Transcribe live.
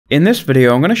In this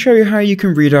video, I'm going to show you how you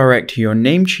can redirect your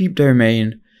Namecheap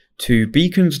domain to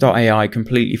Beacons.ai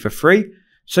completely for free,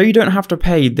 so you don't have to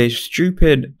pay this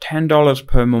stupid $10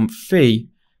 per month fee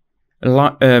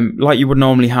like you would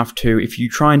normally have to if you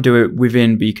try and do it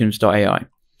within Beacons.ai.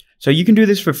 So you can do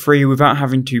this for free without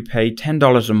having to pay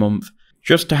 $10 a month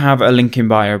just to have a link in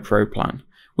bio pro plan,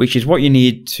 which is what you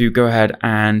need to go ahead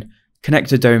and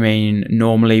connect a domain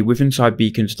normally with inside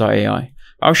Beacons.ai.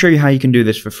 I'll show you how you can do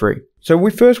this for free. So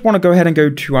we first want to go ahead and go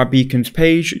to our Beacons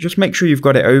page. Just make sure you've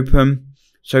got it open.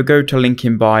 So go to link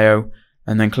in bio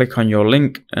and then click on your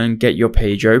link and get your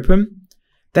page open.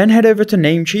 Then head over to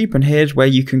Namecheap, and here's where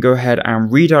you can go ahead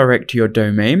and redirect to your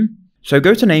domain. So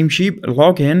go to Namecheap,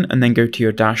 log in, and then go to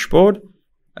your dashboard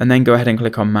and then go ahead and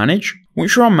click on manage.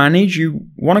 Once you're on manage, you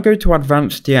want to go to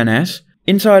advanced DNS.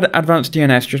 Inside advanced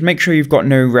DNS, just make sure you've got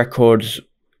no records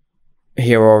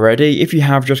here already. If you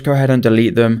have, just go ahead and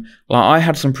delete them. Like I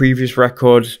had some previous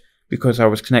records because I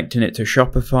was connecting it to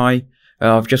Shopify.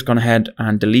 I've just gone ahead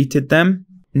and deleted them.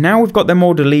 Now we've got them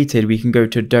all deleted, we can go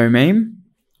to domain,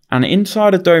 and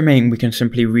inside a domain we can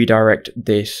simply redirect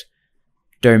this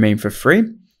domain for free.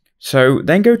 So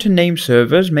then go to name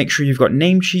servers, make sure you've got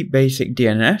Namecheap basic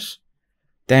DNS,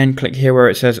 then click here where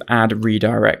it says add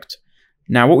redirect.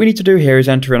 Now what we need to do here is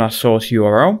enter in our source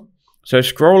URL. So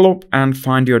scroll up and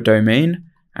find your domain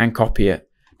and copy it.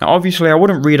 Now obviously I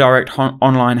wouldn't redirect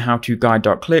online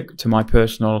how-to-guide.click to my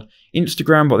personal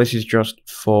Instagram, but this is just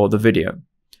for the video.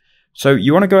 So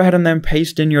you want to go ahead and then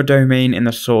paste in your domain in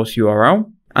the source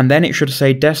URL, and then it should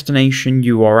say destination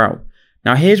URL.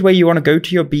 Now here's where you want to go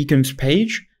to your Beacons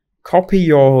page, copy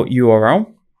your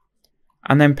URL,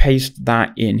 and then paste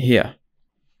that in here.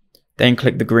 Then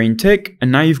click the green tick,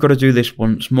 and now you've got to do this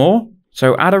once more.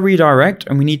 So add a redirect,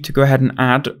 and we need to go ahead and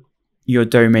add your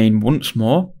domain once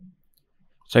more.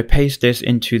 So paste this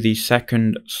into the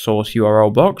second source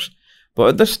URL box. But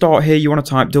at the start here, you want to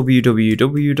type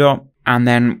www. And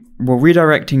then we're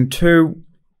redirecting to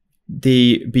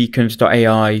the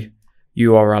Beacons.ai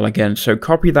URL again. So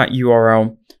copy that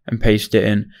URL and paste it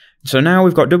in. So now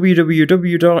we've got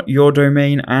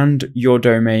www.yourdomain and your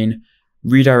domain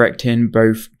redirecting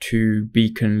both to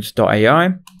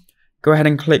Beacons.ai. Go ahead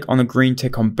and click on the green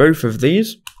tick on both of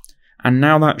these. And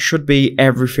now that should be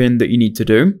everything that you need to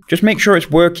do. Just make sure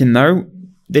it's working though.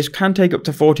 This can take up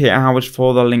to 48 hours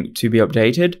for the link to be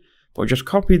updated, but just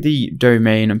copy the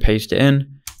domain and paste it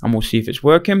in, and we'll see if it's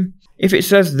working. If it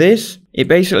says this, it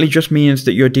basically just means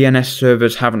that your DNS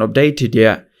servers haven't updated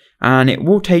yet, and it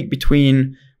will take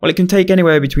it can take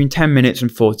anywhere between 10 minutes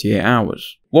and 48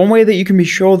 hours. One way that you can be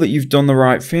sure that you've done the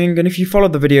right thing, and if you follow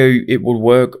the video, it will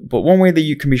work, but one way that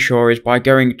you can be sure is by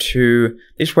going to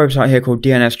this website here called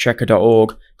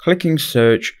dnschecker.org, clicking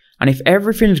search, and if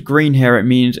everything's green here, it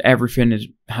means everything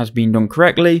has been done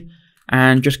correctly,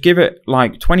 and just give it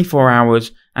like 24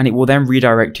 hours, and it will then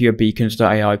redirect to your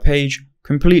Beacons.ai page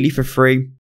completely for free.